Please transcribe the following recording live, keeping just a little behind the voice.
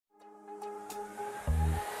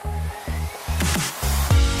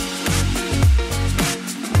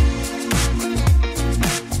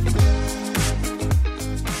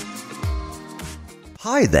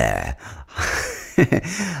Hi there.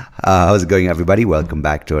 How's it going, everybody? Welcome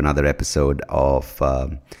back to another episode of,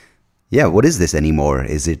 what is this anymore?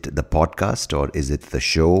 Is it the podcast or is it the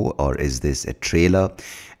show or is this a trailer?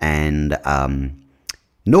 And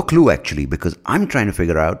no clue, actually, because I'm trying to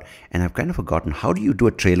figure out, and I've kind of forgotten, how do you do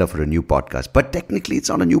a trailer for a new podcast? But technically, it's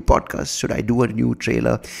not a new podcast. Should I do a new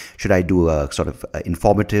trailer? Should I do a sort of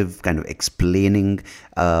informative, kind of explaining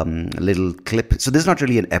little clip? So this is not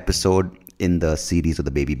really an episode in the series of the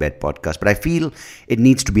Baby Bed podcast, but I feel it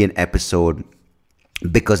needs to be an episode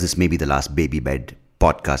because this may be the last Baby Bed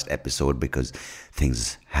podcast episode, because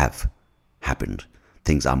things have happened.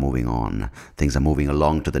 Things are moving on. Things are moving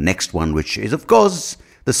along to the next one, which is, of course,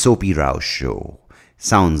 the SoapyRao show.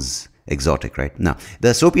 Sounds exotic, right? Now, the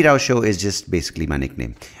SoapyRao show is just basically my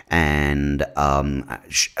nickname. And I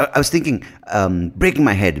was thinking, breaking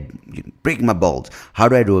my head, breaking my balls. How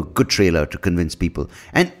do I do a good trailer to convince people?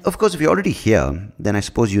 And of course, if you're already here, then I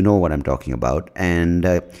suppose you know what I'm talking about.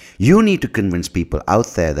 And you need to convince people out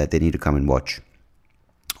there that they need to come and watch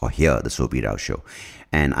or hear the SoapyRao show.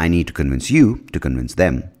 And I need to convince you to convince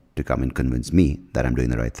them to come and convince me that I'm doing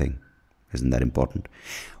the right thing. Isn't that important?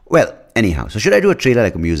 Well, anyhow, so should I do a trailer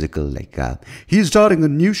like a musical? Like, he's starting a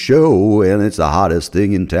new show and it's the hottest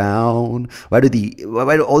thing in town. Why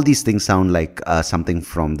do all these things sound like something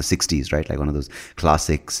from the 60s, right? Like one of those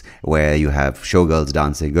classics where you have showgirls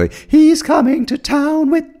dancing, going, he's coming to town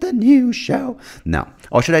with the new show. Now,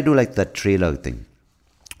 or should I do like that trailer thing?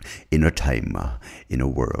 In a time, in a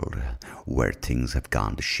world where things have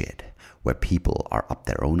gone to shit, where people are up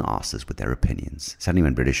their own asses with their opinions. Suddenly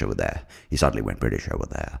went British over there. He suddenly went British over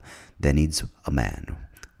there. There needs a man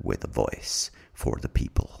with a voice for the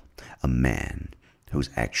people. A man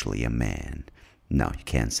who's actually a man. No, you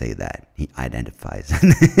can't say that. He identifies.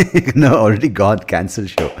 No, already gone. Cancel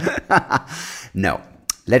show. No,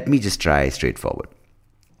 let me just try straightforward.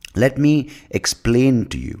 Let me explain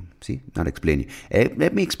to you. See, not explain you.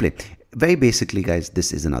 Let me explain. Very basically, guys,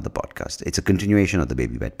 this is another podcast. It's a continuation of the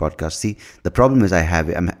Baby Bed podcast. See, the problem is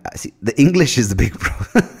the English is the big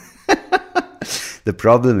problem. The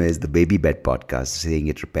problem is the Baby Bed podcast, saying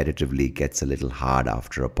it repetitively gets a little hard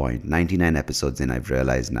after a point. 99 episodes in, I've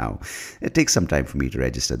realized now. It takes some time for me to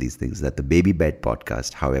register these things, that the Baby Bed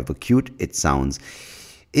podcast, however cute it sounds,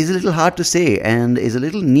 is a little hard to say and is a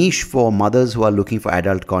little niche for mothers who are looking for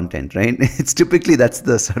adult content, right? It's typically, that's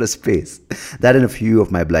the sort of space. That and a few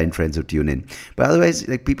of my blind friends who tune in. But otherwise,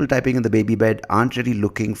 like people typing in the Baby Bed aren't really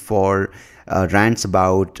looking for rants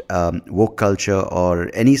about woke culture or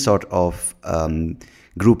any sort of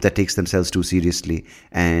group that takes themselves too seriously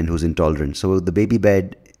and who's intolerant. So the Baby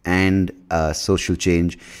Bed and social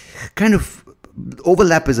change kind of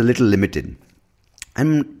overlap is a little limited.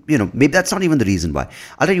 And, maybe that's not even the reason why.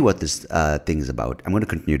 I'll tell you what this thing is about. I'm going to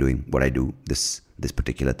continue doing what I do, this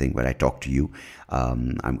particular thing where I talk to you.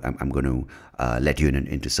 I'm going to let you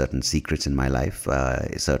into certain secrets in my life,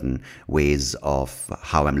 certain ways of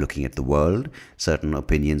how I'm looking at the world, certain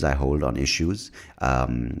opinions I hold on issues,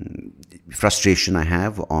 frustration I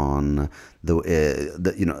have on how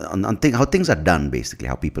things are done, basically,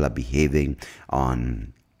 how people are behaving,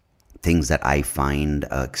 on things that I find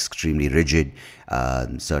extremely rigid,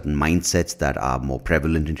 certain mindsets that are more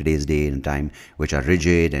prevalent in today's day and time, which are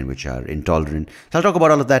rigid and which are intolerant. So I'll talk about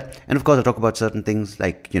all of that. And of course, I'll talk about certain things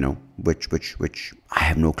like, which I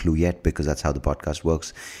have no clue yet, because that's how the podcast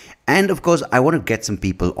works. And of course, I want to get some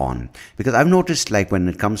people on, because I've noticed, like, when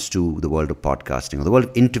it comes to the world of podcasting or the world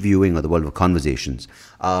of interviewing or the world of conversations,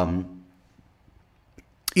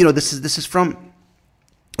 this is from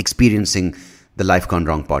experiencing the Life Gone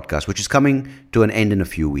Wrong podcast, which is coming to an end in a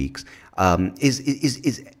few weeks,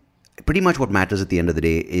 is pretty much what matters at the end of the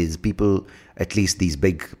day is people, at least these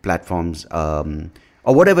big platforms, or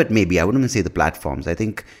whatever it may be. I wouldn't even say the platforms. I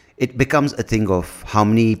think it becomes a thing of how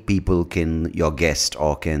many people can your guest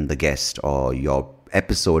or can the guest or your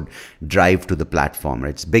episode drive to the platform,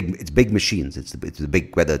 right? It's big machines. It's the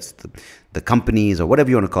big, whether it's the companies or whatever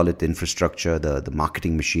you want to call it, the infrastructure, the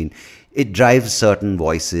marketing machine. It drives certain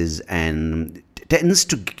voices and tends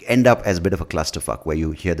to end up as a bit of a clusterfuck, where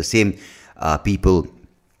you hear the same people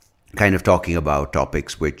kind of talking about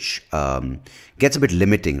topics which gets a bit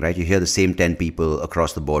limiting, right? You hear the same 10 people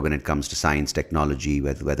across the board when it comes to science, technology,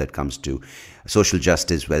 whether it comes to social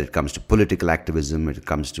justice, whether it comes to political activism, when it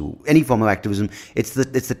comes to any form of activism. It's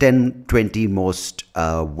the 10, 20 most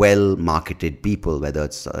well-marketed people, whether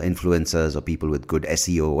it's influencers or people with good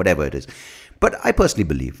SEO, whatever it is. But I personally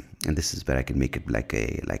believe, and this is where I can make it like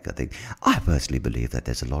a thing. I personally believe that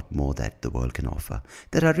there's a lot more that the world can offer.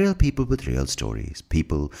 There are real people with real stories,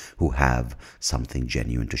 people who have something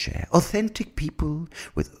genuine to share, authentic people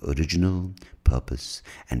with original purpose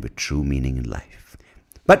and with true meaning in life.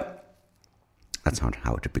 But that's not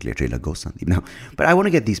how typically a trailer goes, Sandeep. No, but I want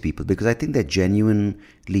to get these people because I think they're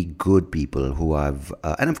genuinely good people who have,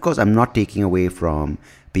 and of course, I'm not taking away from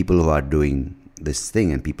people who are doing this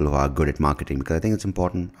thing and people who are good at marketing, because I think it's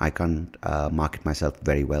important. I can't market myself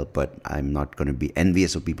very well, but I'm not going to be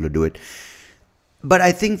envious of people who do it. But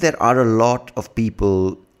I think there are a lot of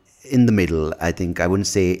people in the middle. I think I wouldn't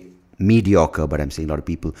say mediocre, but I'm saying a lot of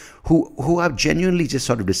people who have genuinely just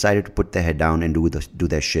sort of decided to put their head down and do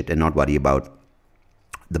their shit and not worry about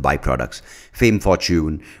the byproducts, fame,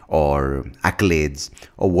 fortune, or accolades,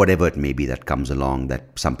 or whatever it may be that comes along that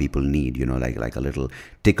some people need, like a little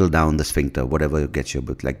tickle down the sphincter, whatever gets your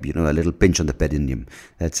book, like, a little pinch on the perineum.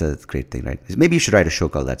 That's a great thing, right? Maybe you should write a show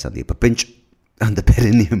called that, Sandeep, a pinch on the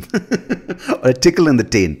perineum or a tickle in the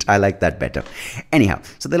taint. I like that better. Anyhow,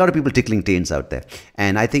 so there are a lot of people tickling taints out there.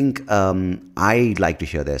 And I think I like to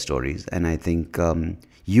hear their stories, and I think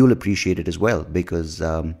you'll appreciate it as well, because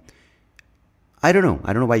I don't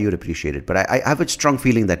know why you'd appreciate it, but I have a strong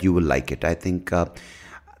feeling that you will like it. I think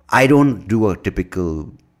I don't do a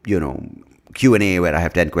typical, Q&A where I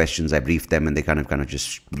have 10 questions, I brief them, and they kind of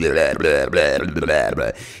just blah, blah, blah, blah,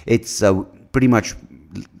 blah. It's pretty much,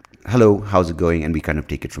 hello, how's it going? And we kind of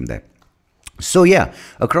take it from there. So yeah,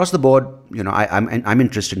 across the board, I'm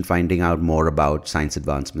interested in finding out more about science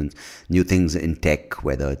advancements, new things in tech,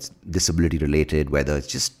 whether it's disability related, whether it's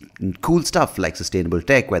just cool stuff like sustainable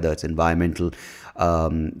tech, whether it's environmental,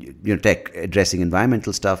 tech addressing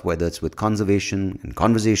environmental stuff, whether it's with conservation and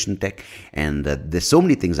conversation tech. And there's so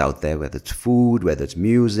many things out there, whether it's food, whether it's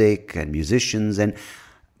music and musicians. And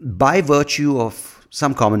by virtue of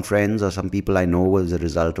some common friends or some people I know as a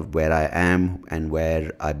result of where I am and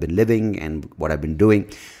where I've been living and what I've been doing,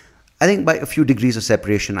 I think by a few degrees of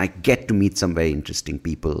separation, I get to meet some very interesting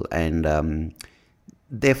people, and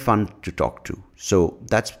they're fun to talk to. So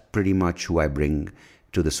that's pretty much who I bring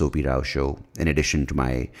to the SoapyRao show, in addition to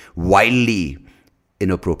my wildly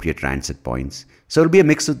inappropriate rants at points. So it'll be a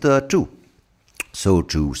mix of the two. So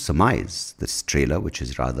to surmise this trailer, which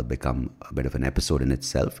has rather become a bit of an episode in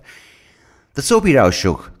itself, the SoapyRao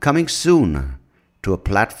show coming soon to a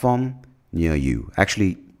platform near you.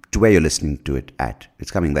 Actually, to where you're listening to it at.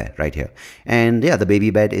 It's coming there, right here. And yeah, the baby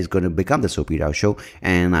bed is going to become the SoapyRao show.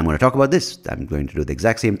 And I'm going to talk about this. I'm going to do the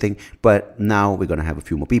exact same thing. But now we're going to have a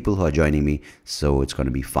few more people who are joining me. So it's going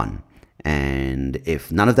to be fun. And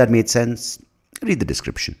if none of that made sense, read the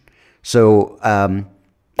description. So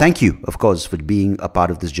thank you, of course, for being a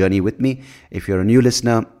part of this journey with me. If you're a new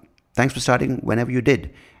listener, thanks for starting whenever you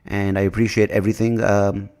did. And I appreciate everything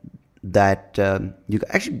that you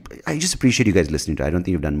actually, I just appreciate you guys listening to. I don't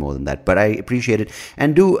think you've done more than that, but I appreciate it.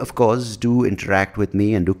 And do, of course, do interact with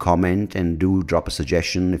me and do comment and do drop a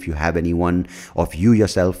suggestion if you have anyone, or if you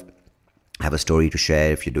yourself have a story to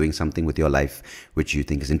share, if you're doing something with your life which you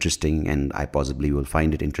think is interesting, and I possibly will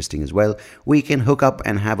find it interesting as well. We can hook up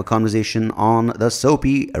and have a conversation on the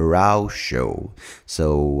SoapyRao show.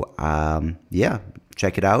 So yeah,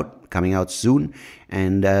 check it out. Coming out soon.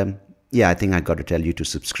 And yeah, I think I got to tell you to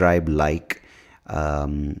subscribe, like,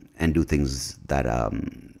 and do things that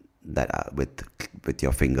with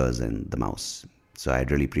your fingers and the mouse. So I'd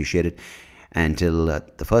really appreciate it. Until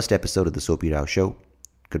the first episode of the SoapyRao show,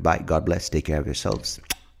 goodbye, God bless, take care of yourselves.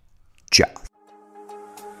 Ciao.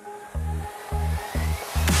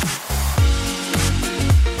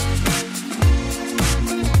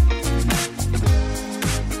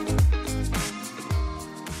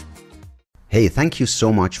 Hey, thank you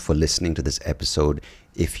so much for listening to this episode.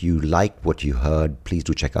 If you liked what you heard, please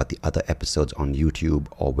do check out the other episodes on YouTube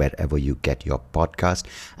or wherever you get your podcast.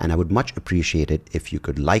 And I would much appreciate it if you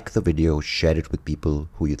could like the video, share it with people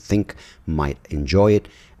who you think might enjoy it.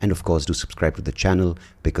 And of course, do subscribe to the channel,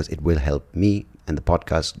 because it will help me and the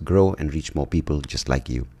podcast grow and reach more people just like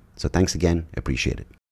you. So thanks again. Appreciate it.